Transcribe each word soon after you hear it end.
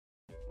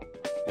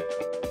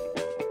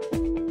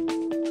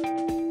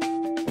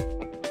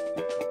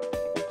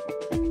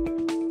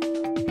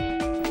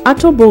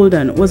Ato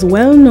Boldon was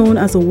well known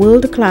as a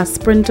world-class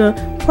sprinter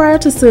prior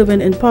to serving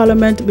in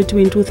Parliament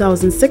between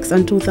 2006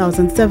 and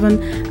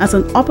 2007 as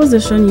an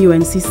opposition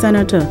UNC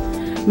senator.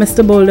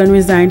 Mr. Boldon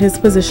resigned his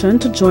position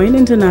to join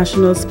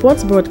international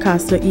sports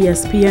broadcaster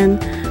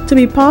ESPN to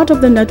be part of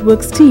the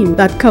network's team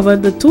that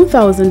covered the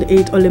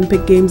 2008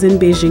 Olympic Games in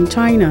Beijing,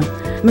 China.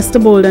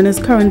 Mr. Boldon is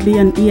currently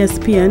an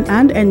ESPN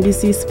and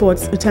NBC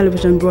Sports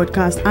television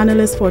broadcast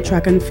analyst for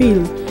track and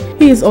field.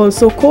 He is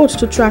also coach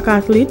to track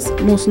athletes,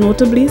 most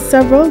notably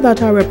several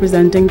that are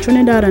representing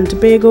Trinidad and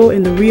Tobago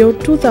in the Rio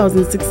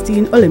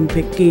 2016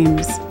 Olympic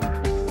Games.